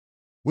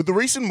With the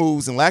recent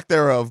moves and lack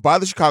thereof by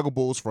the Chicago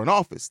Bulls front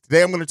office,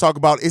 today I'm going to talk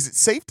about, is it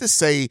safe to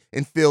say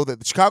and feel that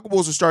the Chicago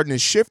Bulls are starting to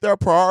shift their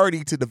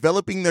priority to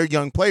developing their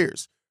young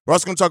players? We're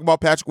also going to talk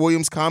about Patrick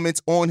Williams'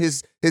 comments on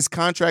his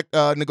contract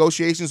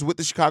negotiations with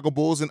the Chicago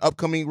Bulls and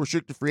upcoming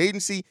restricted free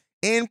agency,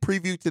 and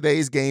preview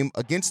today's game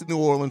against the New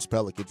Orleans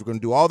Pelicans. We're going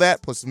to do all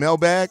that plus the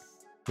mailbag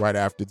right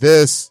after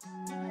this.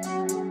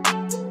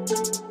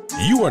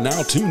 You are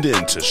now tuned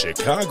in to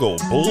Chicago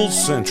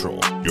Bulls Central,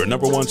 your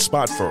number one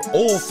spot for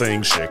all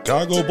things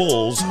Chicago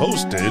Bulls,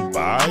 hosted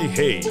by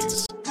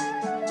Hayes.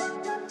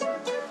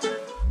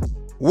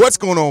 What's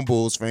going on,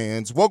 Bulls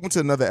fans? Welcome to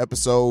another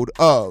episode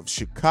of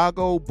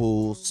Chicago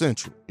Bulls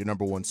Central, your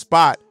number one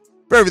spot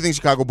for everything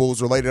Chicago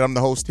Bulls related. I'm the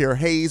host here,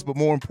 Hayes, but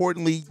more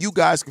importantly, you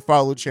guys can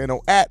follow the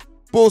channel at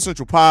Bulls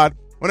Central Pod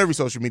on every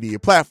social media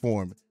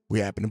platform we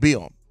happen to be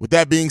on. With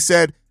that being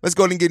said, let's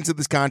go ahead and get into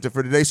this content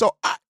for today. So,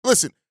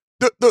 listen.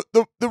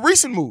 The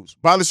recent moves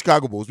by the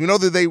Chicago Bulls, we know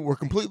that they were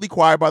completely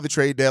quiet by the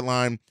trade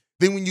deadline.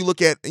 Then when you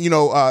look at,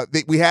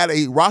 we had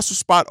a roster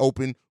spot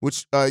open,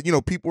 which,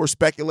 people were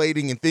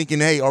speculating and thinking,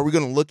 hey, are we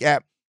going to look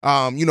at,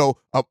 a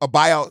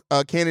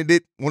buyout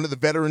candidate, one of the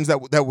veterans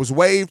that was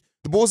waived?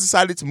 The Bulls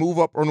decided to move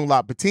up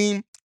Ernest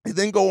Batum and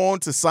then go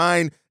on to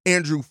sign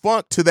Andrew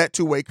Funk to that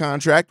two-way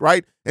contract,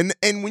 right? And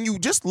when you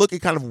just look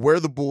at kind of where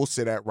the Bulls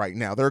sit at right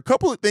now, there are a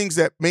couple of things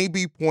that may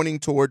be pointing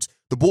towards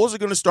the Bulls are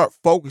going to start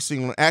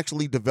focusing on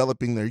actually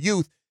developing their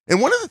youth. And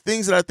one of the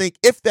things that I think,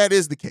 if that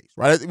is the case,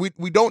 right,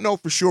 we don't know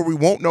for sure, we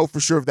won't know for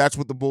sure if that's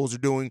what the Bulls are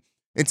doing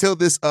until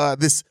this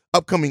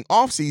upcoming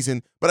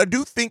offseason, but I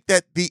do think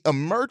that the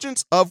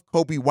emergence of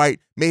Coby White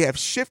may have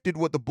shifted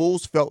what the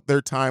Bulls felt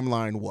their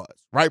timeline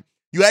was, right?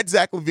 You had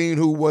Zach LaVine,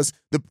 who was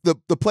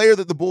the player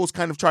that the Bulls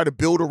kind of try to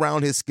build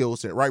around his skill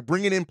set, right?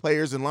 Bringing in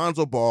players in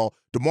Lonzo Ball,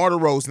 DeMar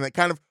DeRozan, that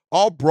kind of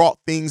all brought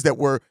things that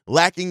were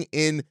lacking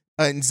in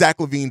Zach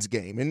LaVine's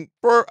game. And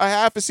for a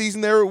half a season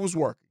there, it was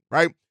working,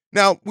 right?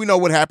 Now, we know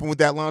what happened with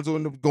that. Lonzo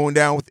ended up going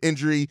down with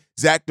injury.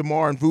 Zach,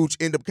 DeMar, and Vooch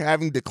end up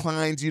having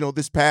declines,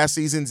 this past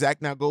season.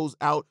 Zach now goes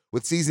out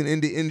with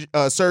season-ending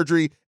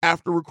surgery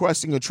after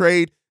requesting a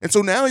trade. And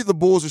so now the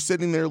Bulls are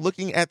sitting there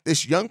looking at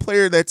this young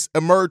player that's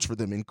emerged for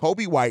them in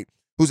Coby White,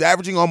 who's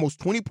averaging almost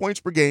 20 points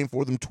per game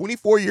for them,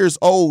 24 years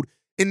old,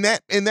 and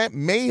that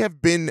may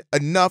have been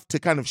enough to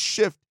kind of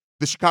shift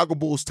the Chicago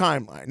Bulls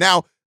timeline.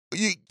 Now,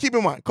 you keep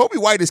in mind, Coby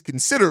White is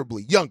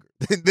considerably younger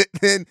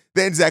than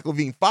Zach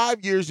LaVine,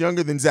 5 years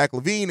younger than Zach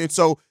LaVine, and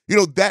so,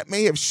 that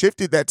may have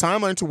shifted that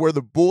timeline to where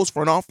the Bulls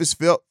front office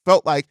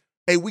felt like,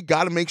 hey, we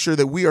got to make sure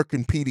that we are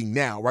competing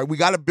now, right? We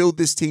got to build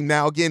this team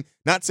now. Again,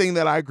 not saying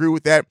that I agree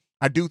with that.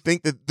 I do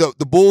think that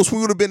the Bulls, we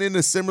would have been in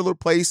a similar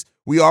place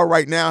we are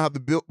right now, how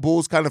the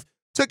Bulls kind of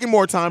took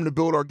more time to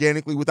build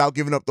organically without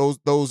giving up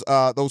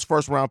those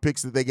first round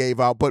picks that they gave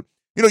out. But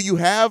you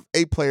have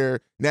a player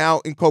now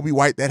in Coby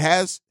White that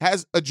has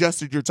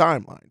adjusted your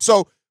timeline.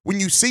 So when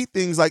you see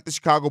things like the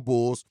Chicago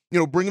Bulls,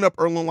 bringing up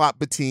Ernest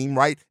Batum,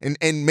 right,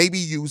 and maybe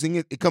using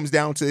it, it comes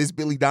down to, is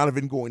Billy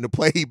Donovan going to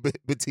play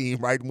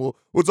Batum, right? And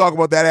we'll talk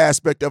about that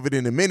aspect of it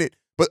in a minute.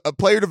 But a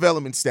player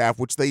development staff,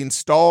 which they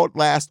installed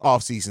last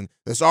offseason,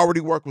 that's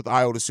already worked with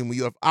Ayo Dosunmu.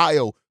 You have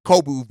Ayo,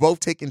 Kobe, who've both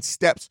taken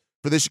steps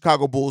for the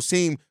Chicago Bulls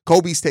team.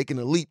 Kobe's taking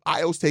a leap.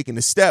 Ayo's taking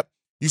a step.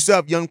 You still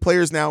have young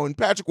players now, and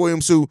Patrick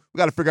Williams, who we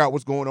got to figure out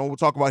what's going on. We'll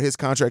talk about his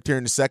contract here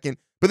in a second.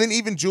 But then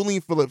even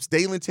Julian Phillips,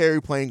 Dalen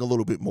Terry playing a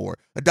little bit more.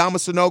 Adama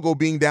Sanogo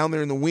being down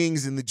there in the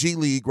wings in the G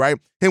League, right?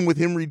 Him with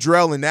Henry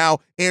Drell and now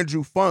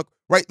Andrew Funk,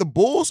 right? The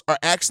Bulls are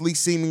actually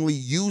seemingly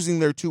using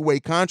their two-way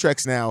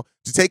contracts now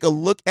to take a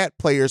look at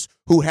players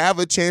who have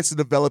a chance to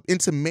develop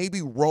into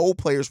maybe role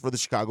players for the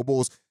Chicago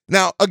Bulls.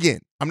 Now,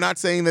 again, I'm not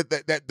saying that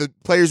the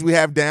players we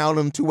have down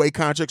on two-way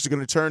contracts are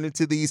going to turn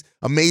into these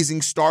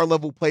amazing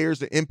star-level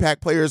players or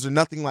impact players or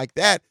nothing like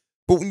that.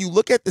 But when you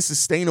look at the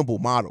sustainable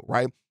model,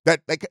 right,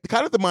 that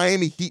kind of the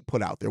Miami Heat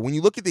put out there, when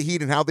you look at the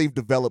Heat and how they've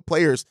developed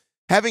players,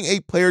 having a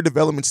player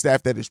development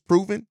staff that is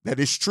proven, that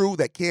is true,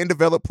 that can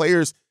develop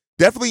players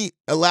definitely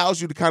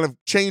allows you to kind of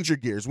change your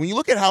gears. When you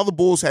look at how the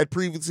Bulls had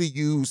previously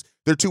used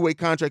their two-way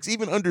contracts,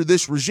 even under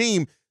this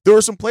regime, there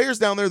were some players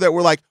down there that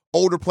were like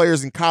older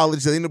players in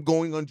college that ended up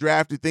going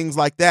undrafted, things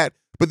like that.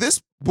 But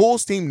this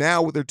Bulls team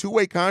now with their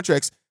two-way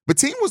contracts,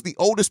 Batum was the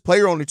oldest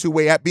player on the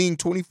two-way at being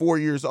 24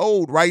 years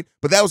old, right?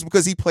 But that was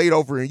because he played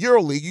over in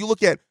EuroLeague. You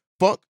look at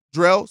Funk,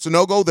 Drell,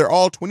 Sanogo, they're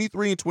all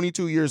 23 and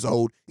 22 years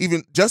old.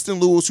 Even Justin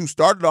Lewis, who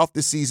started off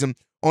this season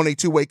on a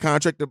two-way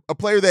contract, a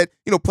player that,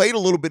 played a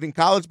little bit in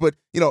college, but,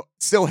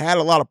 still had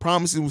a lot of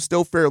promise and was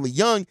still fairly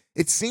young.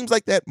 It seems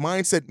like that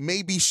mindset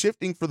may be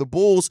shifting for the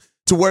Bulls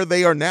to where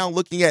they are now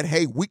looking at,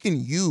 hey, we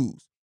can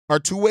use our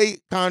two-way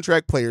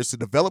contract players to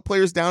develop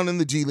players down in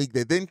the G League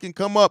that then can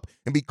come up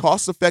and be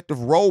cost-effective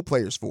role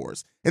players for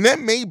us. And that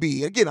may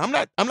be, again, I'm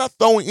not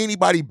throwing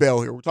anybody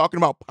bell here. We're talking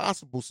about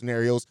possible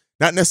scenarios,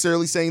 not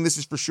necessarily saying this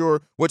is for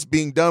sure what's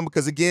being done,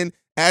 because, again,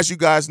 as you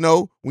guys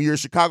know, when you're a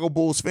Chicago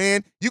Bulls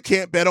fan, you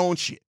can't bet on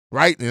shit,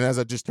 right? And as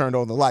I just turned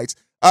on the lights.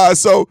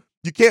 So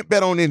you can't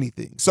bet on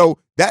anything. So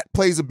that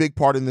plays a big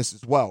part in this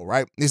as well,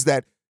 right? Is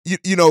that,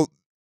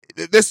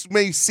 this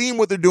may seem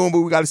what they're doing,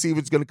 but we got to see if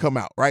it's going to come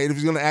out, right? If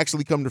it's going to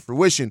actually come to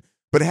fruition.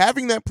 But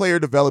having that player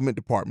development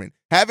department,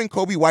 having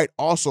Kobe White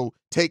also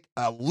take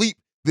a leap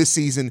this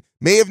season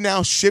may have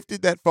now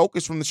shifted that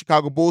focus from the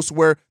Chicago Bulls to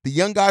where the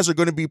young guys are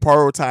going to be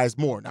prioritized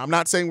more. Now, I'm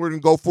not saying we're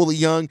going to go fully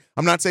young.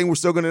 I'm not saying we're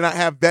still going to not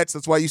have vets.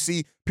 That's why you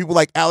see people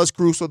like Alex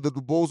Caruso that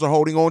the Bulls are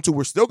holding on to.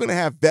 We're still going to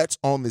have vets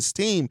on this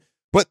team,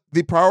 but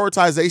the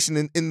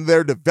prioritization in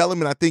their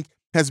development, I think,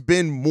 has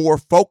been more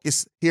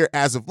focused here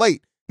as of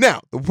late.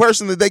 Now, the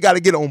person that they got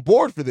to get on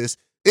board for this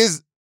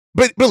is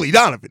Billy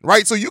Donovan,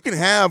 right? So you can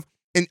have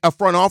a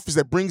front office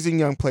that brings in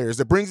young players,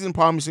 that brings in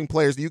promising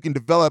players that you can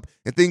develop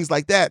and things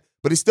like that.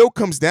 But it still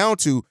comes down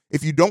to,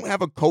 if you don't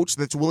have a coach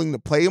that's willing to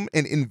play them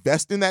and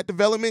invest in that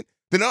development,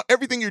 then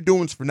everything you're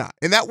doing is for naught.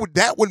 And that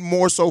would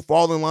more so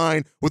fall in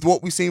line with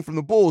what we've seen from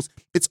the Bulls.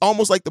 It's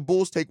almost like the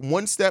Bulls take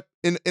one step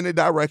in a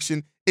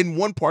direction in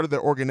one part of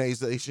their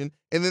organization,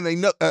 and then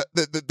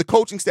the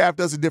coaching staff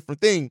does a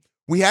different thing.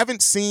 We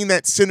haven't seen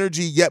that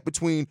synergy yet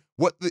between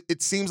what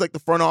it seems like the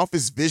front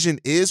office vision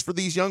is for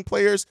these young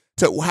players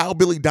to how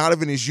Billy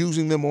Donovan is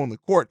using them on the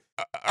court.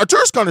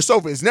 Arturas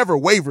Karnisovas has never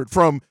wavered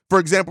from, for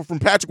example, from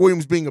Patrick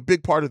Williams being a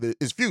big part of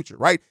his future,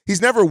 right?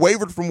 He's never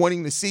wavered from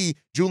wanting to see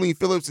Julian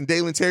Phillips and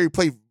Dalen Terry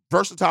play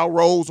versatile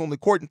roles on the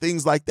court and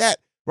things like that,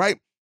 right?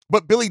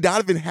 But Billy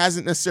Donovan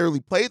hasn't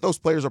necessarily played those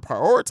players or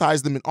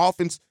prioritized them in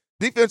offense.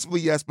 Defensively,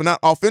 yes, but not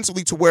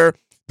offensively, to where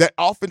that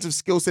offensive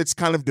skill set's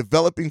kind of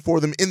developing for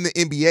them in the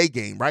NBA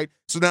game, right?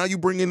 So now you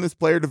bring in this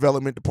player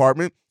development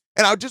department,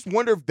 and I just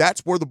wonder if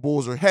that's where the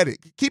Bulls are headed.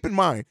 Keep in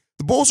mind,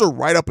 the Bulls are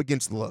right up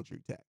against the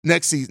luxury tax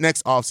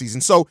next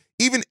offseason. So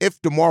even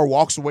if DeMar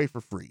walks away for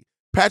free,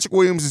 Patrick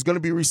Williams is going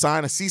to be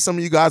re-signed. I see some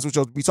of you guys, which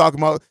I'll be talking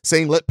about,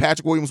 saying let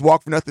Patrick Williams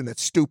walk for nothing.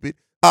 That's stupid.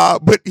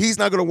 But he's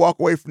not going to walk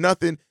away for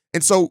nothing.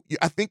 And so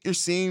I think you're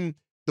seeing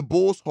the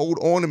Bulls hold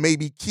on to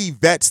maybe key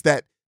vets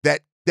that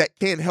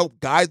can help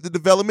guide the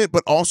development,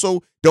 but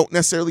also don't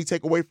necessarily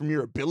take away from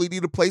your ability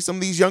to play some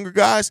of these younger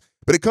guys.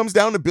 But it comes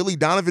down to Billy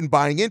Donovan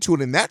buying into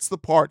it, and that's the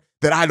part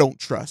that I don't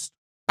trust.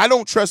 I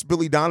don't trust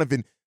Billy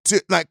Donovan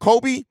to, like,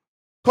 Kobe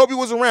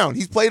was around.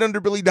 He's played under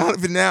Billy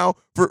Donovan now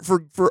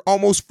for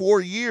almost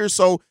 4 years.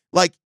 So,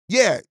 like,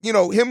 yeah, you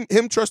know, him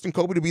trusting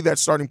Kobe to be that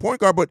starting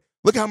point guard, but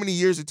look how many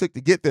years it took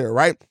to get there,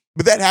 right?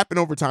 But that happened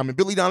over time, and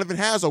Billy Donovan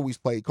has always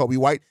played Kobe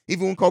White,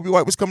 even when Kobe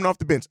White was coming off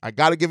the bench. I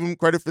got to give him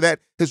credit for that.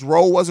 His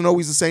role wasn't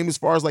always the same as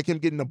far as, like, him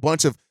getting a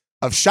bunch of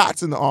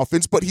shots in the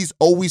offense, but he's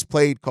always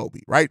played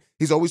Kobe, right?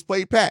 He's always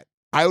played Pat.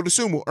 I would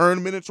assume will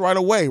earn minutes right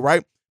away,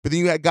 right? But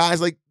then you had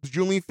guys like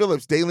Julian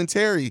Phillips, Dalen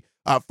Terry,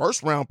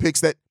 first-round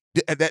picks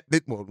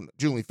well,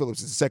 Julian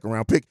Phillips is a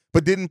second-round pick,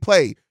 but didn't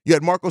play. You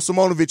had Marko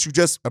Simonovic, who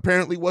just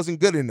apparently wasn't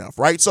good enough,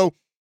 right? So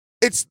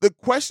it's the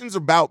questions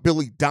about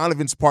Billy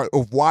Donovan's part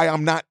of why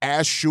I'm not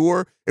as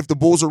sure if the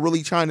Bulls are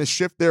really trying to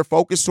shift their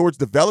focus towards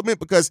development,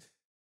 because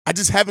I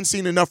just haven't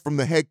seen enough from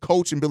the head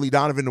coach and Billy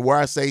Donovan to where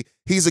I say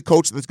he's a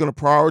coach that's going to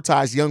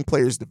prioritize young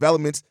players'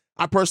 developments.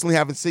 I personally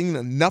haven't seen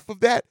enough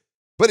of that,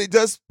 but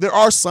there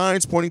are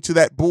signs pointing to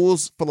that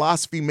Bulls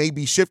philosophy may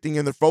be shifting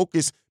and their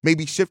focus may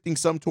be shifting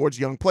some towards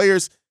young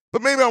players.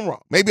 But maybe I'm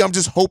wrong. Maybe I'm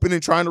just hoping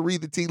and trying to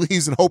read the tea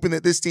leaves and hoping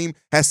that this team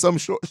has some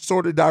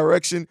sort of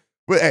direction.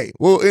 But hey,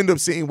 we'll end up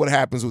seeing what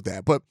happens with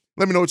that. But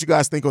let me know what you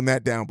guys think on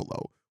that down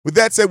below. With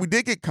that said, we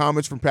did get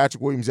comments from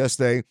Patrick Williams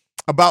yesterday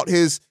about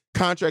his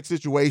contract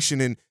situation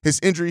and his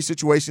injury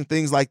situation,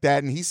 things like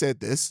that. And he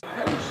said this.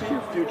 How do you see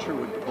your future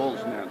with the Bulls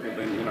now,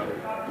 given,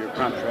 your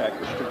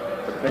contract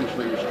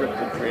potentially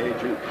restricted free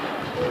agent?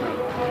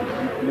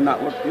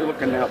 You're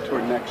looking out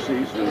toward next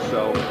season.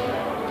 So,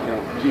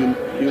 do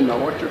you know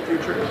what your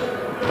future is?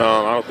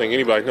 I don't think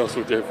anybody knows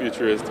what their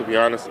future is, to be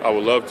honest. I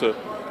would love to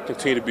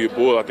continue to be a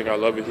Bull. I think I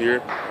love it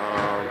here.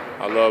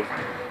 I love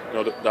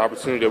the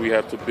opportunity that we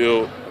have to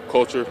build a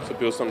culture, to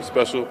build something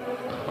special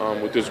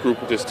with this group,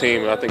 with this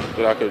team. And I think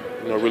that I could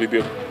really be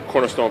a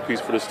cornerstone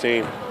piece for this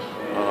team.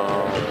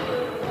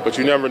 But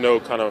you never know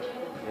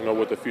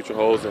what the future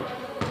holds, and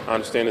I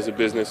understand it's a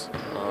business.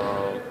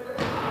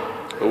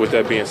 But with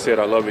that being said,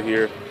 I love it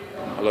here.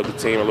 I love the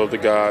team. I love the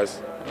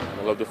guys.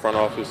 I love the front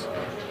office.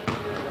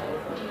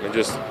 And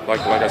just like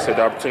I said,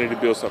 the opportunity to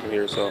build something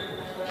here. So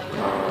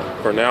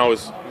for now,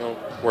 is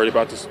worried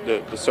about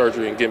the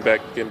surgery and getting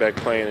back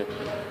playing,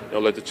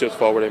 and let the chips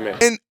fall where they may.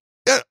 And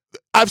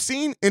I've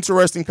seen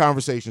interesting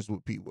conversations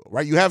with people,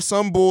 right? You have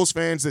some Bulls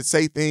fans that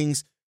say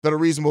things that are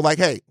reasonable, like,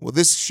 hey, well,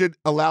 this should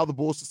allow the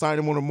Bulls to sign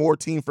him on a more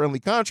team-friendly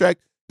contract,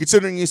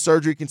 considering his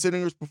surgery,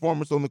 considering his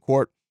performance on the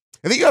court.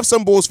 And then you have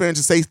some Bulls fans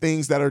that say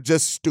things that are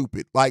just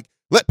stupid, like,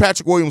 let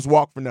Patrick Williams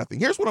walk for nothing.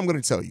 Here's what I'm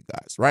going to tell you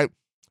guys, right?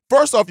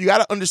 First off, you got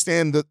to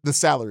understand the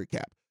salary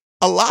cap.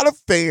 A lot of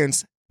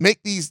fans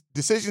make these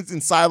decisions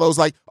in silos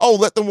like, oh,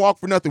 let them walk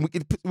for nothing.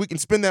 We can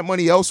spend that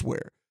money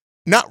elsewhere.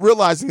 Not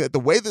realizing that the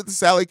way that the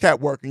salary cap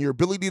works and your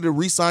ability to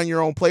re-sign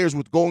your own players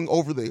with going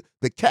over the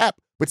cap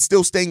but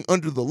still staying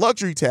under the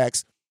luxury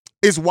tax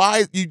is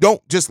why you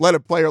don't just let a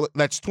player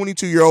that's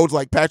 22-year-olds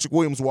like Patrick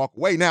Williams walk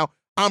away. Now,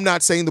 I'm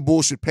not saying the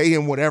Bulls should pay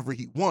him whatever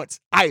he wants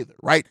either,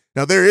 right?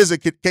 Now, there is a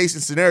case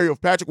and scenario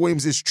if Patrick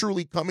Williams is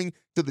truly coming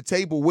to the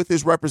table with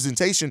his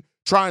representation,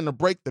 trying to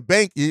break the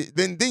bank,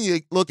 then you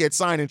look at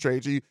signing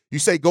trades. You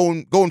say go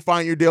and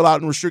find your deal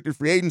out in restricted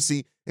free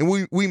agency, and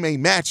we may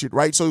match it,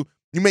 right? So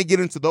you may get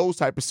into those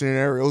type of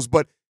scenarios,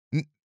 but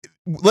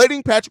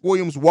letting Patrick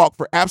Williams walk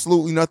for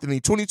absolutely nothing, a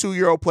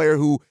 22-year-old player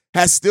who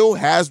still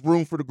has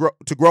room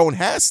to grow and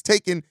has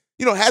taken,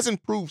 has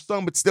improved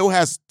some, but still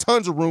has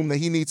tons of room that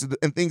he needs to,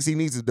 and things he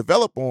needs to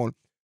develop on.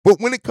 But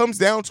when it comes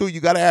down to it,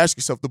 you got to ask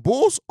yourself, the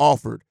Bulls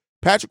offered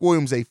Patrick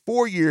Williams a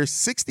 4-year,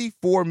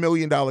 $64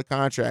 million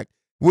contract,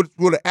 would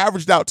have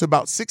averaged out to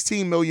about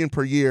 $16 million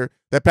per year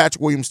that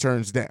Patrick Williams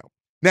turns down.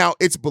 Now,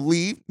 it's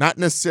believed, not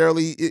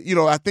necessarily,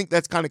 I think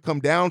that's kind of come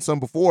down some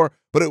before,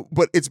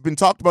 but it's been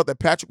talked about that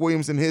Patrick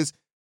Williams and his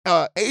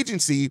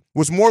agency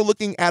was more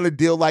looking at a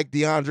deal like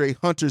DeAndre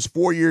Hunter's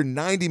 4-year,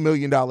 $90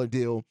 million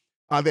deal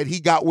that he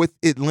got with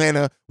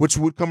Atlanta, which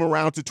would come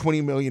around to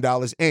 $20 million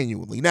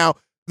annually. Now,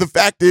 the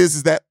fact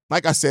is that,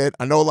 like I said,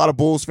 I know a lot of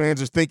Bulls fans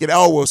are thinking,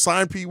 we'll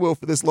sign P. Will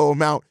for this low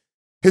amount.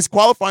 His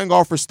qualifying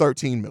offer is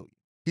 $13 million.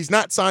 He's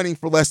not signing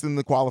for less than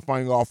the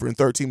qualifying offer in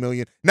 $13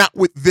 million, not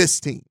with this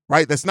team,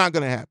 right? That's not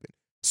going to happen.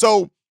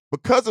 So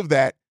because of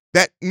that,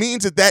 that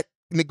means that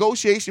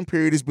negotiation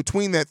period is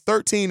between that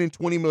 $13 and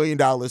 $20 million,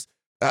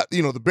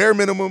 the bare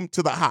minimum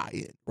to the high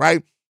end,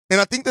 right? And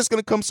I think that's going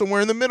to come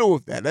somewhere in the middle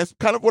of that. That's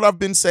kind of what I've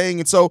been saying.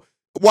 And so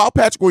while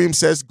Patrick Williams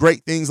says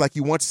great things like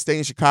he wants to stay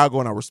in Chicago,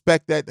 and I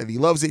respect that he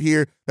loves it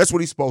here, that's what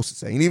he's supposed to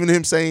say. And even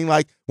him saying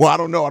I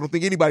don't know, I don't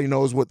think anybody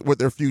knows what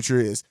their future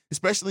is,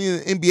 especially in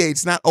the NBA.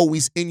 It's not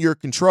always in your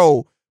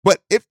control. But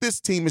if this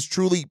team is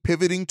truly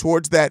pivoting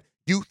towards that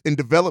youth and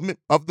development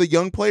of the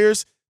young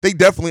players, they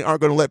definitely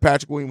aren't going to let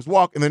Patrick Williams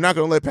walk, and they're not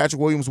going to let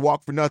Patrick Williams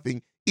walk for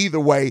nothing either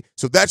way.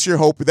 So that's your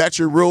hope. If that's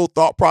your real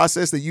thought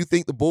process, that you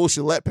think the Bulls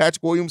should let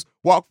Patrick Williams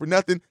walk for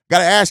nothing, got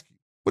to ask you,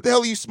 what the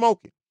hell are you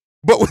smoking?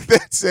 But with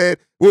that said,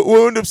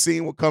 we'll end up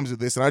seeing what comes of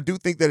this. And I do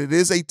think that it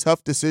is a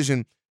tough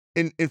decision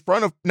in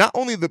front of not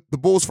only the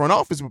Bulls front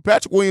office, but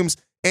Patrick Williams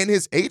and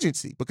his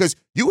agency, because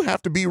you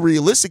have to be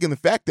realistic in the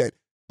fact that,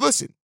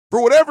 listen,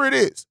 for whatever it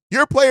is,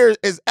 your player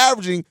is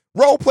averaging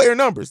role player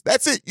numbers.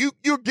 That's it.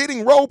 You're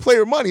getting role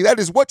player money. That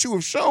is what you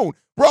have shown,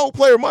 role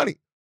player money,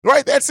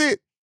 right? That's it.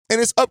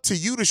 And it's up to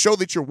you to show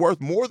that you're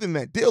worth more than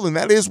that deal. And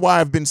that is why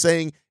I've been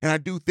saying, and I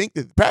do think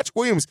that Patrick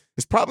Williams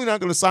is probably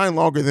not going to sign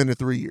longer than a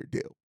 3-year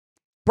deal.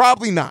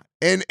 Probably not.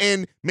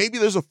 And maybe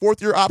there's a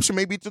 4th-year option,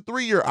 maybe it's a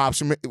 3-year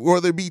option,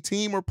 whether it be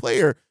team or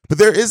player. But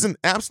there is an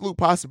absolute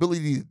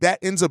possibility that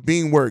ends up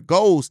being where it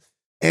goes.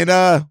 And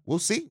we'll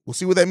see. We'll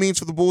see what that means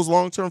for the Bulls'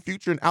 long-term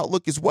future and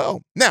outlook as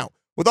well. Now,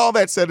 with all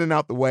that said and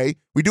out the way,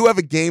 we do have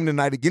a game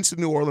tonight against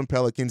the New Orleans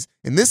Pelicans,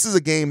 and this is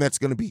a game that's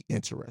going to be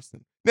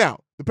interesting. Now,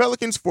 the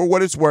Pelicans, for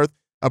what it's worth,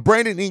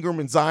 Brandon Ingram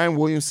and Zion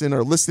Williamson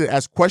are listed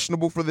as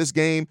questionable for this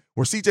game,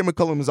 where CJ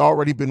McCollum has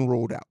already been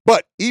ruled out.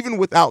 But even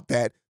without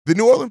that, the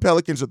New Orleans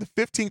Pelicans are the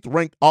 15th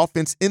ranked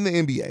offense in the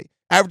NBA,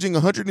 averaging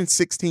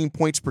 116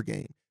 points per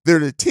game. They're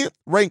the 10th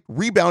ranked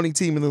rebounding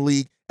team in the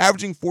league,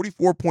 averaging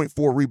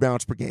 44.4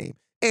 rebounds per game.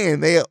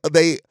 And they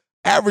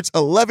average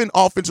 11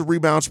 offensive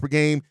rebounds per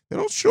game. They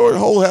don't show a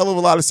whole hell of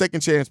a lot of second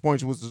chance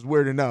points, which is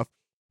weird enough.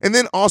 And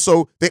then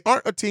also, they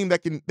aren't a team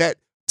that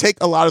take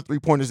a lot of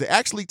three-pointers. They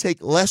actually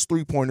take less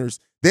three-pointers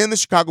than the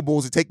Chicago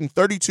Bulls. They're taking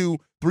 32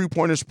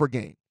 three-pointers per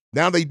game.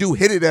 Now they do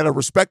hit it at a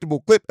respectable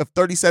clip of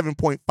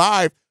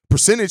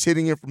 37.5%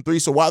 hitting it from three.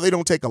 So while they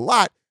don't take a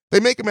lot, they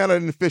make them at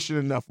an efficient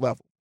enough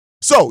level.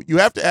 So you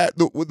have to add,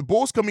 with the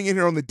Bulls coming in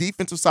here on the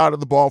defensive side of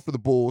the ball for the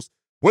Bulls,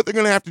 what they're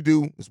going to have to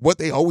do is what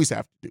they always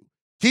have to do.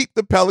 Keep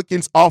the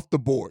Pelicans off the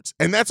boards.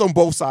 And that's on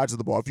both sides of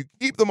the ball. If you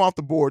keep them off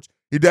the boards,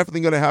 you're definitely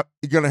going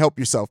to help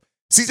yourself.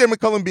 CJ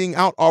McCollum being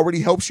out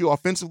already helps you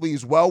offensively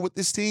as well with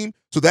this team.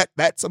 So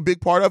that's a big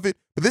part of it.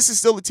 But this is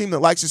still a team that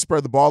likes to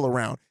spread the ball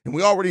around. And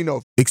we already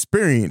know.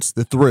 Experience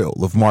the thrill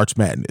of March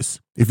Madness.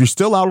 If you're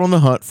still out on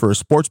the hunt for a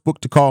sports book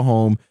to call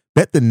home,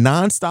 bet the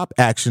nonstop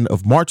action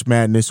of March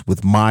Madness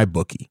with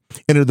MyBookie.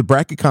 Enter the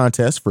bracket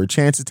contest for a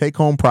chance to take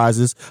home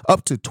prizes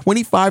up to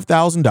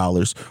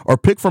 $25,000 or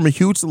pick from a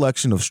huge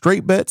selection of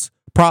straight bets,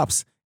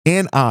 props,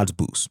 and odds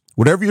boosts.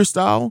 Whatever your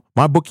style,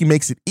 MyBookie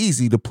makes it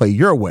easy to play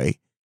your way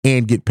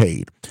and get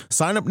paid.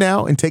 Sign up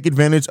now and take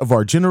advantage of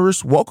our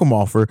generous welcome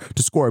offer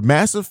to score a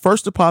massive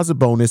first deposit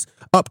bonus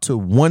up to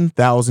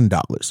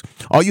 $1,000.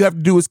 All you have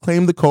to do is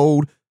claim the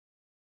code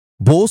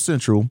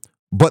BULLCENTRAL,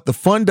 but the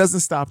fun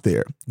doesn't stop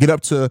there. Get up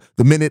to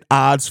the minute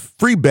odds,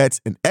 free bets,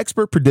 and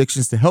expert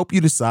predictions to help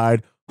you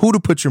decide who to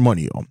put your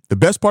money on. The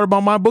best part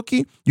about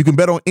MyBookie, you can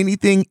bet on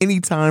anything,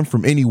 anytime,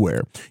 from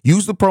anywhere.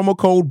 Use the promo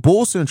code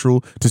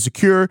BULLCENTRAL to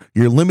secure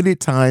your limited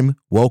time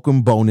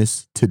welcome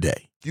bonus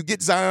today. You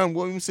get Zion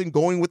Williamson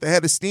going with the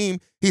head of steam,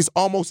 he's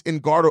almost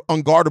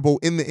unguardable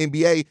in the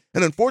NBA.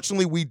 And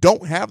unfortunately, we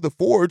don't have the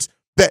forwards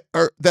that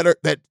are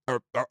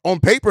on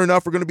paper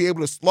enough are going to be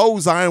able to slow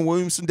Zion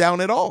Williamson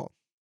down at all.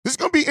 This is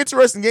going to be an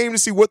interesting game to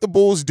see what the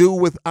Bulls do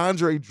with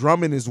Andre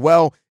Drummond as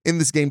well in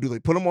this game. Do they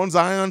put him on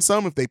Zion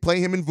some? If they play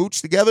him and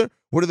Vooch together,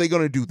 what are they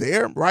going to do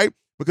there, right?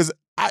 Because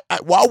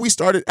while we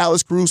started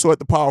Alex Caruso at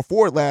the power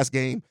forward last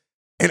game,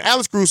 and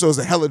Alex Caruso is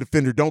a hell of a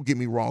defender, don't get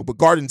me wrong, but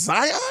guarding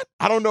Zion,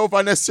 I don't know if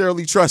I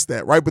necessarily trust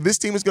that, right? But this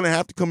team is going to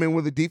have to come in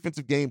with a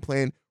defensive game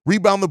plan,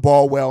 rebound the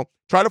ball well,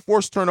 try to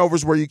force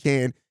turnovers where you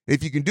can. And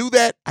if you can do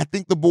that, I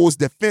think the Bulls'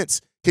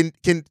 defense can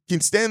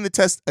stand the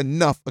test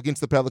enough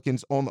against the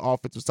Pelicans on the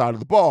offensive side of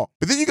the ball.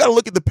 But then you got to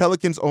look at the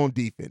Pelicans on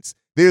defense.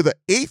 They're the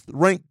 8th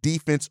ranked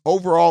defense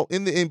overall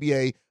in the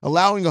NBA,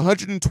 allowing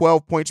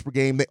 112 points per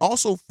game. They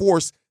also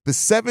force the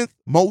 7th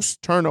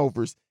most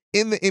turnovers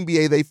in the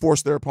NBA they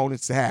force their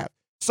opponents to have.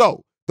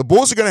 So the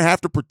Bulls are going to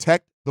have to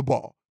protect the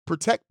ball.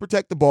 Protect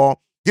the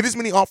ball. Get as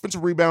many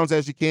offensive rebounds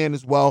as you can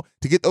as well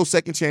to get those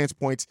second chance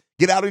points.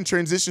 Get out in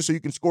transition so you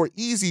can score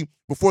easy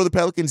before the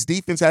Pelicans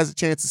defense has a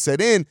chance to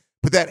set in.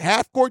 But that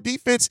half-court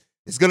defense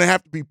is going to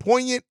have to be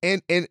poignant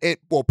and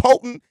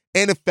potent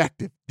and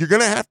effective. You're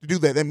going to have to do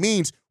that. That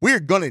means we're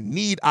going to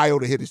need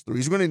Ayo to hit his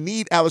threes. We're going to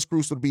need Alex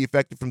Caruso to be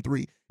effective from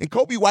three. And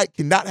Kobe White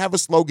cannot have a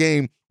slow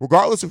game,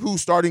 regardless of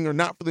who's starting or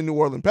not for the New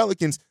Orleans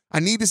Pelicans.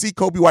 I need to see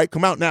Kobe White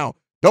come out. Now,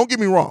 don't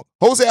get me wrong.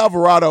 Jose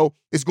Alvarado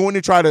is going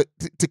to try to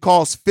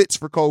cause fits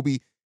for Kobe,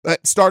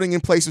 starting in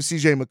place of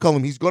CJ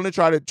McCollum. He's going to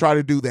try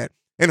to do that.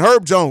 And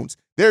Herb Jones.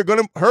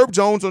 Herb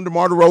Jones on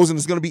DeMar DeRozan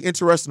is going to be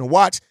interesting to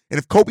watch. And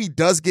if Kobe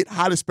does get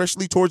hot,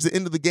 especially towards the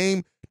end of the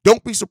game,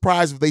 don't be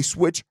surprised if they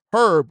switch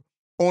Herb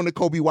on to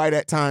Kobe White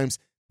at times.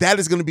 That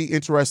is going to be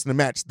interesting to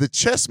match. The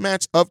chess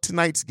match of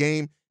tonight's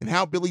game and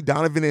how Billy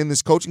Donovan and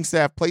this coaching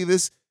staff play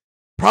this,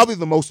 probably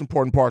the most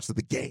important parts of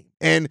the game.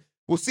 And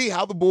we'll see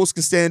how the Bulls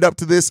can stand up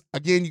to this.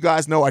 Again, you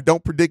guys know I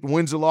don't predict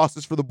wins or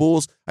losses for the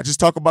Bulls. I just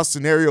talk about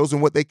scenarios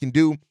and what they can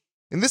do.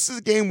 And this is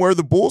a game where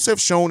the Bulls have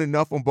shown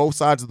enough on both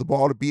sides of the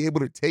ball to be able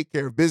to take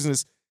care of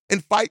business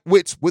and fight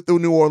wits with the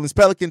New Orleans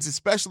Pelicans,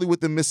 especially with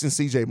them missing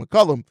CJ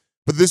McCollum.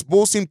 But this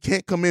Bulls team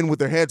can't come in with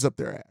their heads up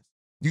their ass.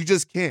 You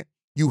just can't.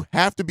 You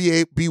have to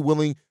be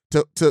willing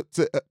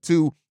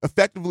to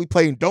effectively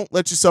play, and don't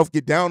let yourself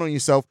get down on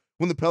yourself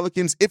when the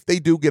Pelicans, if they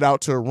do get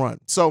out to a run.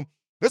 So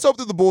let's hope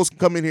that the Bulls can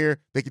come in here,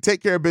 they can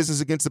take care of business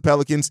against the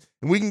Pelicans,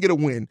 and we can get a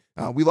win.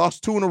 We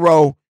lost 2 in a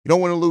row. You don't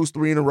want to lose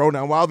 3 in a row.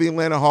 Now, while the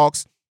Atlanta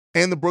Hawks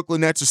and the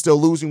Brooklyn Nets are still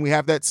losing, we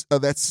have that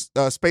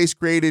space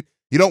created.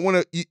 You don't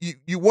want to.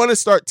 You want to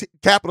start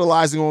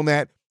capitalizing on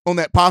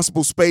that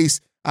possible space,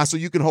 so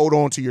you can hold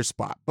on to your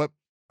spot. But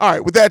all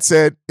right, with that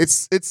said,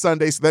 it's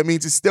Sunday, so that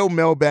means it's still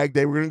mailbag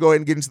day. We're gonna go ahead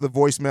and get into the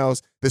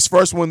voicemails. This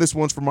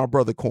one's from our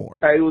brother Corn.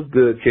 Hey, what's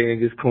good,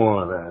 King? It's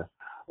Corn,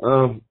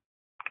 man.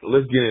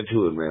 Let's get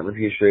into it, man. Let's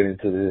get straight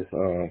into this.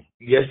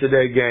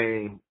 Yesterday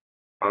game,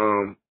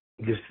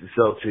 against the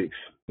Celtics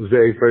was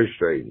very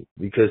frustrating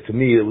because to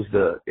me it was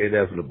the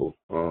inevitable.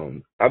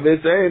 I've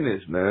been saying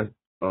this, man.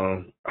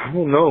 I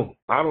don't know.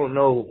 I don't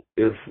know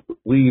if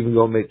we even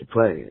gonna make the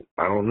play.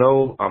 I don't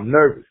know. I'm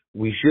nervous.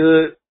 We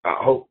should. I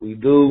hope we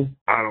do.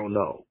 I don't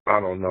know.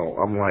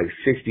 I'm like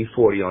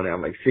 60-40 on that.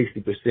 I'm like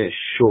 60%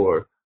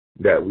 sure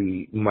that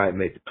we might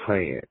make the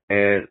play.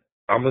 And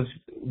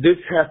this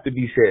has to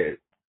be said.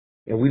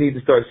 And we need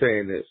to start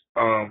saying this.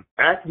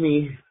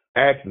 AKME,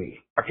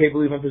 I can't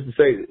believe I'm supposed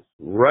to say this.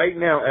 Right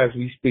now, as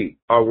we speak,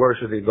 are worse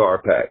than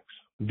GarPax.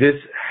 This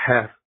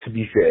has to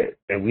be said,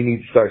 and we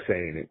need to start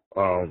saying it.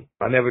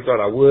 I never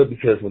thought I would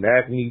because when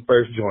AKME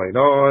first joined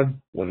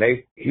on, when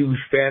they huge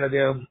fan of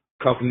them,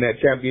 come from that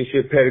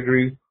championship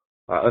pedigree,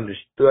 I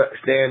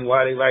understand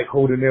why they like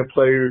holding their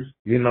players.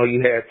 You know,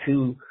 you had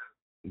 2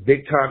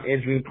 big-time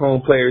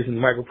injury-prone players in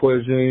Michael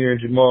Porter Jr. and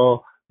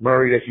Jamal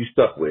Murray that you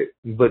stuck with.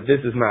 But this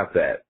is not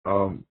that.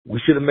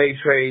 We should have made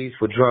trades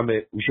for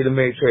Drummond. We should have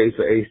made trades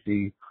for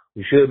AC.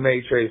 We should have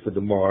made trades for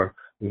DeMar.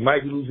 We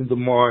might be losing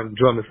DeMar and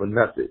Drummond for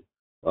nothing.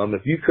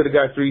 If you could have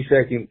got 3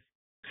 second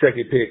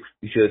picks,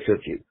 you should have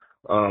took it.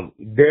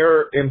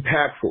 They're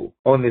impactful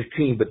on this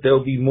team, but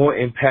they'll be more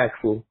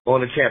impactful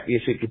on a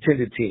championship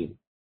contender team.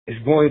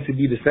 It's going to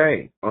be the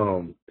same.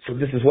 So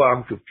this is why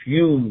I'm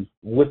confused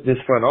with this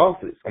front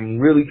office. I'm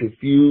really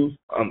confused.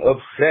 I'm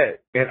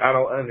upset, and I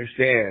don't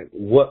understand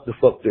what the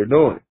fuck they're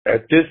doing.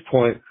 At this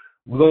point,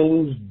 we're going to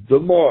lose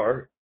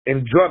DeMar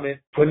and Drummond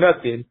for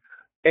nothing.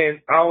 And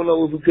I don't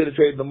know if we could have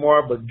traded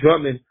DeMar, but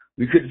Drummond,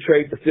 we could have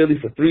traded to Philly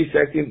for 3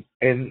 seconds,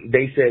 and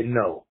they said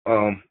no.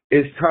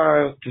 It's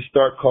time to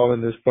start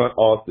calling this front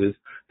office,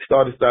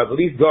 start. At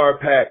least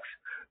GarPax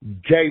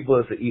gave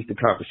us an Eastern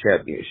Conference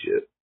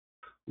championship.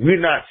 We're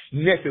not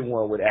sniffing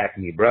one with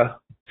AKME, bruh.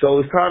 So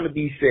it's time to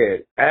be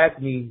said.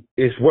 AKME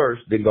is worse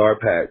than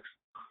GarPax.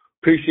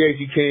 Appreciate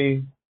you,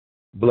 King.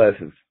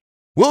 Blessings.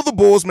 Will the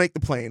Bulls make the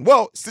play-in?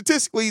 Well,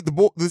 statistically,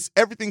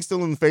 everything's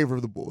still in favor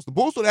of the Bulls. The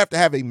Bulls would have to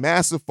have a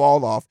massive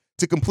fall-off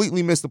to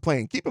completely miss the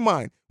play-in. Keep in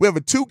mind, we have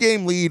a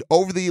 2-game lead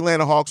over the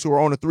Atlanta Hawks, who are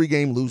on a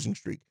 3-game losing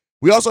streak.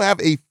 We also have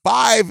a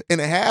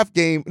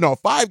 5-game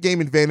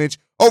advantage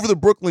over the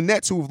Brooklyn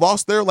Nets, who have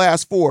lost their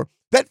last 4.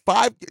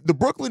 The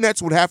Brooklyn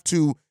Nets would have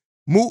to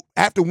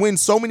have to win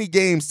so many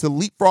games to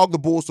leapfrog the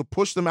Bulls to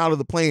push them out of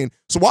the play-in.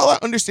 So while I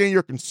understand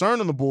your concern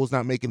on the Bulls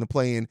not making the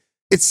play-in,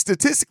 it's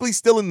statistically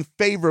still in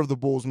favor of the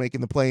Bulls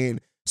making the play-in.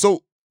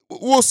 So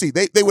we'll see.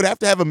 They would have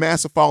to have a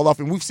massive fall off,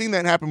 and we've seen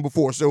that happen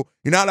before. So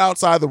you're not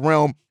outside the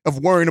realm of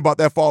worrying about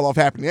that fall off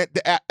happening.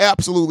 That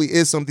absolutely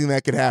is something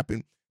that could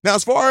happen. Now,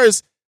 as far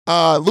as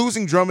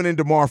losing Drummond and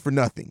DeMar for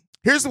nothing,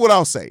 here's what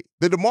I'll say.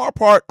 The DeMar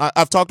part,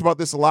 I've talked about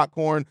this a lot,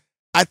 Corn.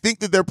 I think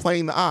that they're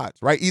playing the odds,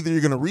 right? Either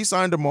you're going to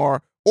re-sign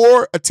DeMar,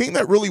 or a team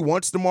that really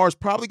wants DeMar is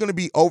probably going to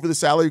be over the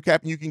salary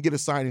cap, and you can get a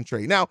sign and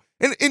trade. Now,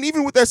 and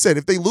even with that said,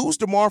 if they lose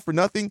DeMar for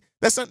nothing,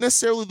 that's not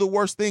necessarily the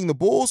worst thing. The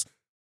Bulls,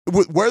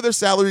 where their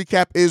salary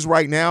cap is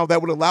right now,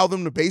 that would allow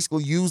them to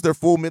basically use their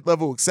full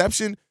mid-level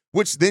exception,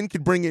 which then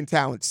could bring in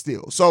talent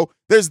still. So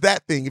there's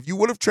that thing. If you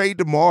would have traded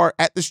DeMar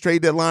at this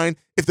trade deadline,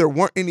 if there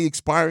weren't any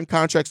expiring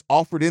contracts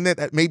offered in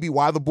that may be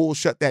why the Bulls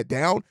shut that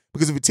down.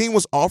 Because if a team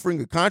was offering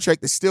a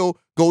contract that still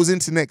goes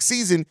into next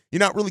season, you're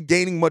not really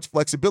gaining much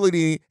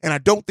flexibility. And I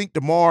don't think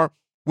DeMar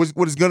was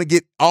going to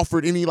get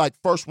offered any like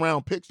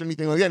first-round picks or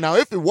anything like that. Now,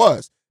 if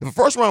a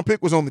first-round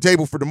pick was on the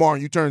table for DeMar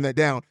and you turned that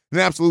down,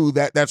 then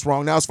absolutely that's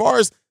wrong. Now, as far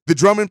as the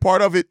Drummond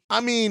part of it,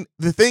 I mean,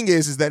 the thing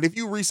is that if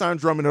you re-sign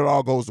Drummond, it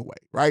all goes away,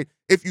 right?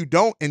 If you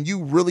don't, and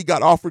you really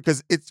got offered,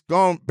 because it's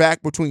gone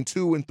back between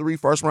 2 and 3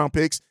 first-round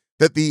picks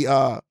that the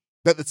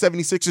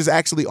 76ers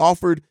actually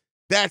offered,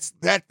 that's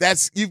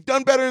you've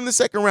done better in the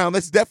second round.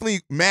 That's definitely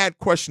mad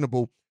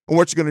questionable on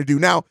what you're going to do.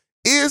 Now,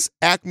 is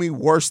AKME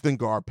worse than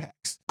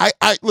GarPax?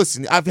 I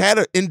listen, I've had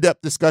an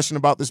in-depth discussion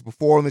about this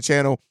before on the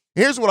channel.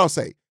 Here's what I'll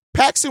say.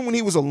 Paxson, when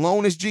he was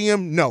alone as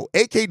GM, no,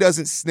 AK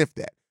doesn't sniff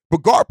that.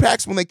 But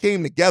GarPax, when they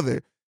came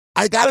together,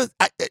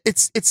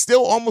 it's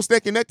still almost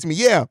neck and neck to me.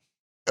 Yeah,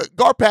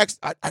 GarPax,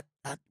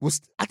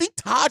 I think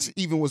Taj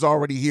even was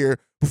already here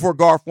before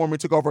Gar Foreman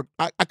took over.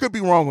 I could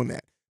be wrong on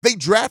that. They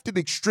drafted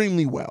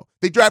extremely well.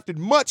 They drafted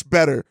much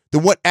better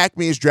than what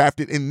AKME has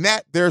drafted, and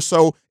that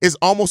is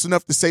almost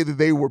enough to say that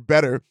they were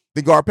better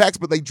than GarPax,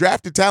 but they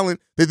drafted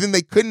talent that then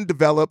they couldn't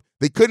develop.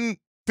 They couldn't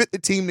fit the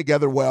team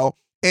together well.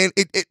 And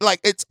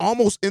it's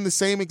almost in the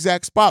same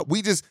exact spot.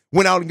 We just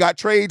went out and got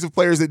trades of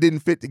players that didn't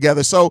fit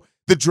together. So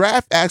the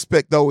draft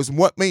aspect, though, is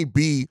what may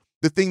be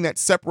the thing that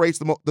separates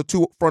the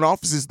two front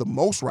offices the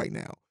most right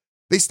now.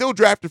 They still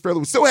drafted fairly.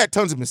 We still had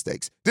tons of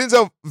mistakes.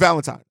 Denzel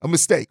Valentine, a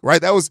mistake,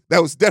 right? That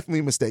was definitely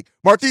a mistake.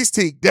 Marquise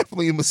Teague,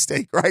 definitely a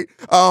mistake, right?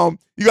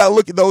 You got to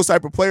look at those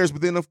type of players.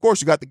 But then, of course,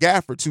 you got the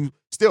Gaffords, who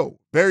still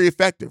very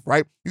effective,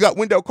 right? You got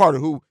Wendell Carter,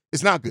 who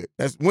is not good.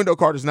 Wendell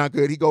Carter's not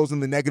good. He goes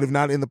in the negative,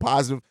 not in the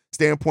positive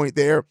standpoint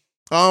there.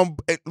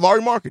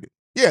 Larry Marketing,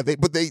 yeah,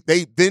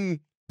 they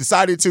then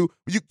decided to.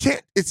 You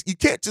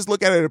can't just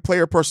look at it as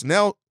player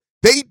personnel.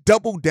 They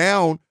doubled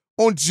down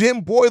on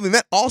Jim Boylan.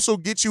 That also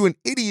gets you an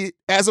idiot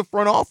as a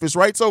front office,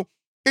 right? So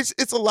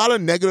it's a lot of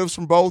negatives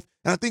from both.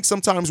 And I think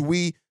sometimes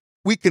we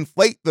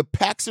conflate the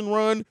Paxson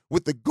run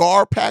with the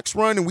GarPax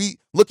run, and we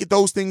look at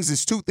those things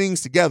as two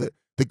things together.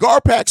 The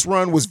GarPax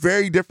run was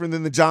very different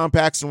than the John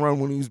Paxson run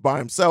when he was by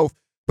himself.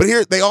 But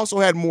here, they also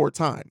had more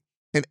time.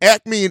 And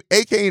AKME and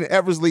AK and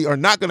Eversley are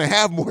not going to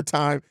have more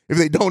time if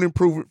they don't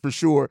improve it for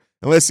sure.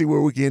 And let's see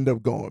where we can end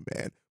up going,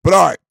 man. But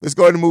all right, let's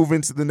go ahead and move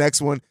into the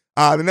next one.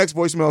 The next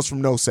voicemail is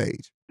from No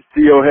Sage.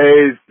 CEO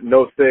Hayes,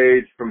 No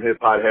Sage from Hip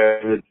Hop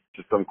Heads.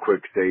 Just some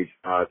quick Sage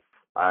thoughts.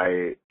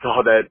 I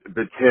saw that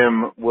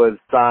Batum was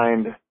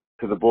signed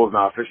to the Bulls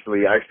now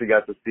officially. I actually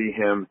got to see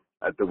him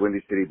at the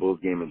Windy City Bulls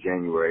game in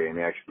January, and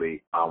he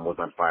actually was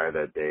on fire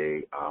that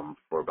day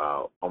for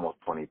about almost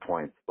 20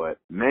 points. But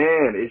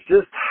man, it's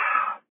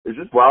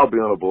just wild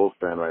being a Bulls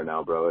fan right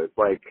now, bro. It's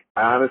like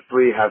I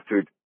honestly have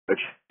to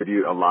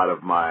attribute a lot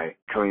of my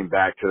coming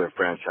back to the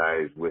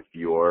franchise with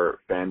your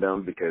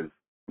fandom, because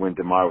when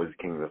DeMar was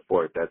king of the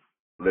fort, that's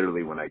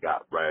literally when I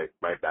got right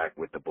back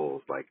with the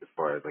Bulls, like as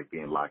far as like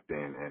being locked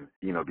in, and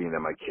being that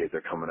my kids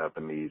are coming up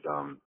in these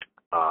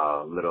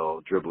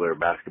little dribbler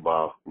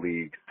basketball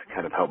leagues to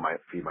kind of help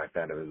feed my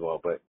fandom as well.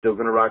 But still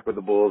gonna rock with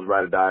the Bulls,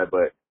 ride or die.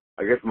 But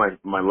I guess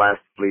my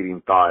last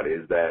fleeting thought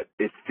is that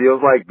it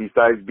feels like,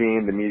 besides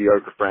being the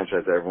mediocre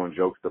franchise that everyone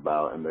jokes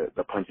about and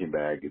the punching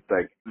bag, it's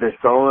like they're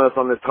selling us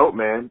on this hope,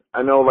 man.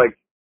 I know like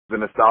the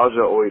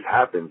nostalgia always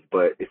happens,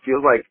 but it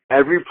feels like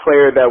every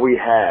player that we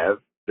have,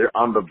 they're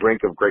on the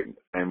brink of greatness.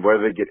 And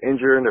whether they get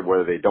injured or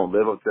whether they don't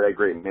live up to that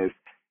greatness,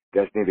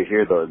 that's neither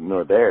here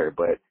nor there.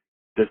 But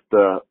just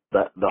the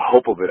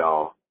hope of it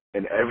all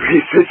in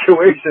every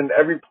situation,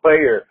 every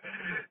player,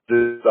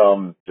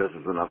 just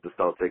is enough to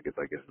sell tickets,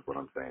 I guess is what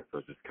I'm saying. So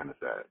it's just kind of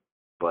sad.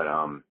 But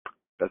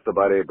that's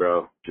about it,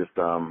 bro. Just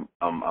I'm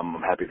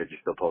happy that you're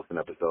still posting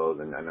episodes,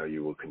 and I know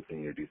you will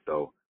continue to do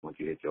so once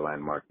you hit your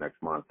landmark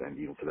next month and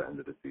even to the end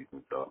of the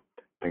season. So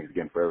thanks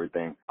again for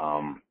everything.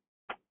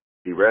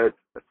 Be Red.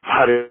 That's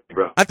about it,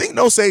 bro. I think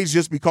No Sage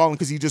just be calling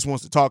because he just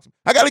wants to talk.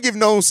 I got to give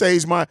No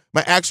Sage my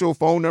actual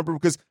phone number,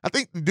 because I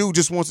think the dude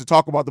just wants to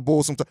talk about the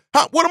Bulls sometimes.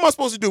 What am I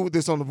supposed to do with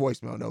this on the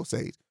voicemail, No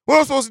Sage? What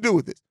am I supposed to do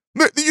with this?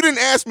 You didn't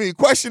ask me a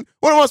question.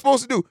 What am I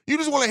supposed to do? You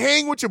just want to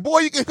hang with your boy?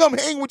 You can come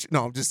hang with you.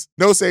 No, I'm just,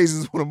 No Sage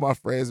is one of my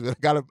friends, but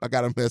I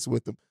gotta mess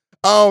with him.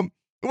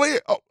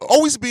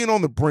 Always being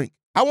on the brink.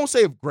 I won't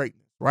say of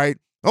greatness, right?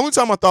 The only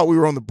time I thought we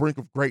were on the brink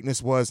of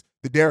greatness was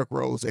the Derrick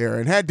Rose era.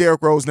 And had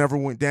Derrick Rose never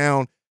went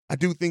down, I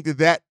do think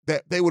that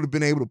they would have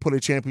been able to put a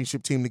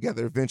championship team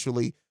together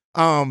eventually.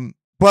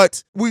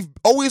 But we've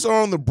always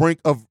are on the brink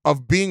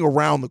of being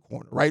around the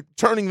corner, right?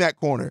 Turning that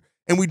corner.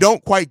 And we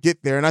don't quite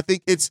get there. And I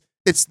think it's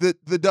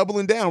the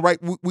doubling down, right?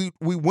 We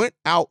went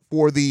out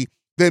for the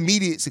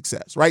immediate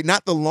success, right?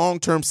 Not the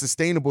long-term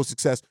sustainable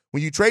success.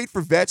 When you trade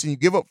for vets and you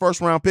give up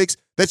first-round picks,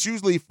 that's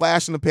usually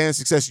flash in the pan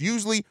success.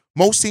 Usually,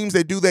 most teams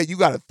that do that, you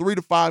got a 3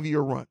 to 5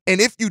 year run.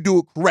 And if you do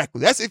it correctly,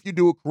 that's if you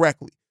do it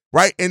correctly,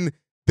 right? And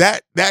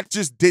that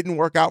just didn't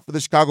work out for the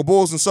Chicago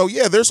Bulls. And so,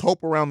 yeah, there's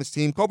hope around this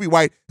team. Kobe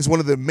White is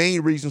one of the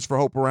main reasons for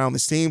hope around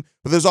this team,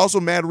 but there's also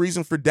mad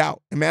reason for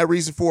doubt and mad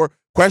reason for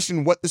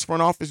questioning what this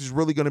front office is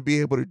really going to be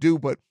able to do.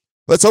 But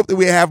let's hope that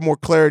we have more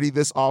clarity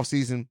this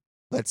offseason.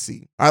 Let's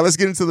see. All right, let's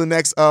get into the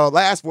next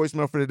last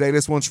voicemail for today.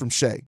 This one's from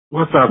Shay.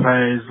 What's up,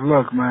 Hayes?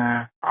 Look,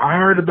 man, I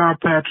heard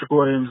about Patrick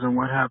Williams and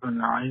what happened.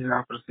 Now he's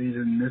out for the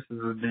season. This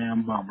is a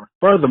damn bummer.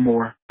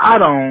 Furthermore, I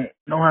don't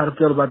know how to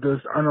feel about this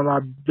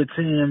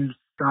Bitim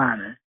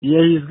signing.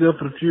 Yeah, he's good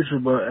for the future,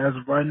 but as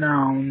of right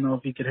now, I don't know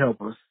if he could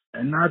help us.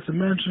 And not to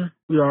mention,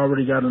 we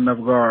already got enough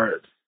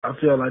guards. I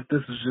feel like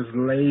this is just a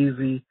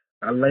lazy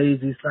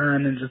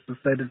signing just to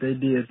say that they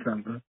did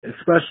something,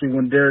 especially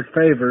when Derek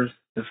Favors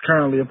is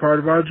currently a part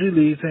of our G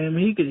League team.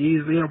 He could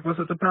easily help us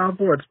at the power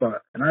forward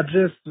spot. And I'm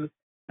just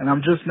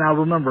now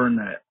remembering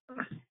that.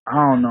 I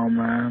don't know,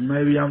 man.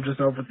 Maybe I'm just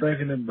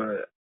overthinking it,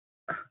 but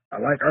I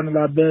like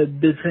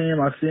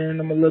Bitim. I've seen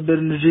him a little bit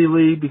in the G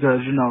League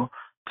because,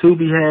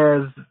 Tubi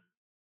has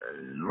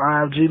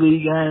live G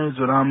League games,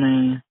 but I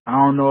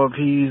don't know if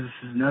he's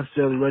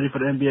necessarily ready for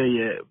the NBA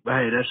yet. But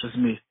hey, that's just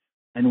me.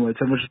 Anyway,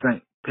 tell me what you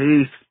think.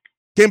 Peace.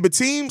 Can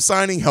Bitim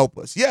signing help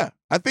us? Yeah.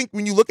 I think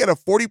when you look at a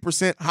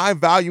 40%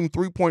 high-volume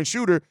three-point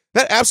shooter,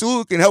 that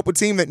absolutely can help a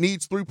team that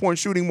needs three-point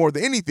shooting more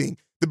than anything.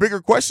 The bigger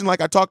question,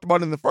 like I talked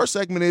about in the first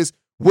segment, is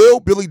will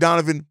Billy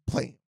Donovan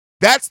play him?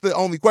 That's the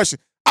only question.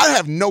 I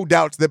have no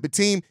doubts that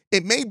Bitim,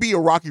 it may be a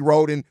rocky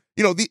road, and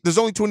there's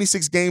only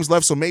 26 games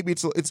left, so maybe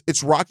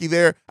it's rocky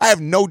there. I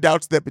have no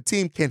doubts that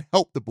Bitim can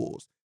help the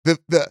Bulls. The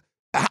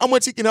how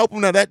much he can help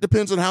them, now that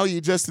depends on how he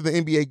adjusts to the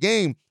NBA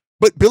game,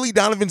 but Billy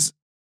Donovan's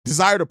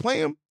desire to play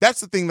him,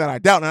 that's the thing that I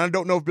doubt, and I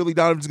don't know if Billy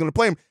Donovan's going to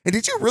play him. And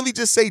did you really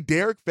just say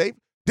Derek Favors?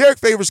 Derek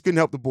Favors couldn't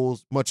help the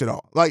Bulls much at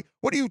all. Like,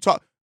 what are you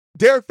talking?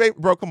 Derek Favors,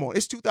 bro, come on.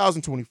 It's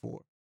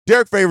 2024.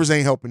 Derek Favors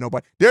ain't helping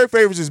nobody. Derek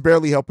Favors is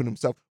barely helping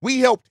himself. We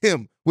helped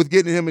him with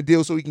getting him a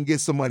deal so he can get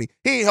some money.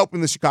 He ain't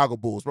helping the Chicago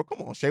Bulls, bro.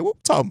 Come on, Shay. What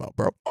we talking about,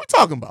 bro? What we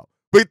talking about?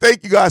 But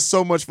thank you guys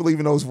so much for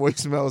leaving those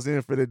voicemails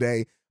in for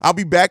today. I'll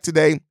be back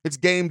today. It's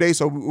game day,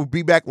 so we'll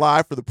be back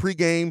live for the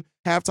pregame,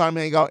 halftime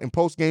hangout, and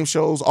postgame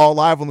shows all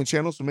live on the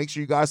channel, so make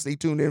sure you guys stay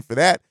tuned in for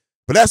that.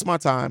 But that's my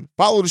time.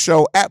 Follow the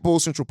show at Bull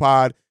Central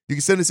Pod. You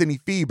can send us any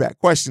feedback,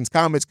 questions,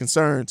 comments,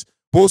 concerns,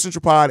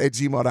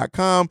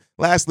 bullcentralpod@gmail.com.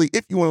 Lastly,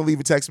 if you want to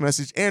leave a text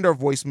message and our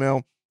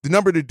voicemail, the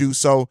number to do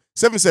so,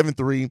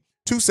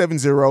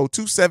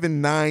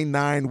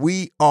 773-270-2799.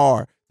 We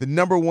are the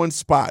number one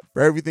spot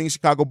for everything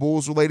Chicago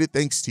Bulls related,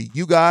 thanks to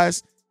you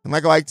guys. And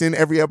like I like to end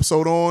every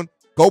episode on,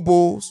 go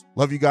Bulls.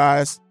 Love you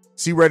guys.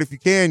 See red if you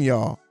can,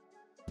 y'all.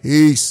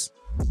 Peace.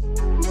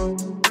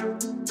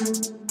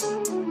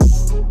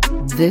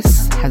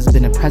 This has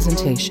been a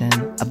presentation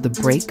of the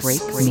Break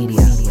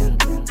Media.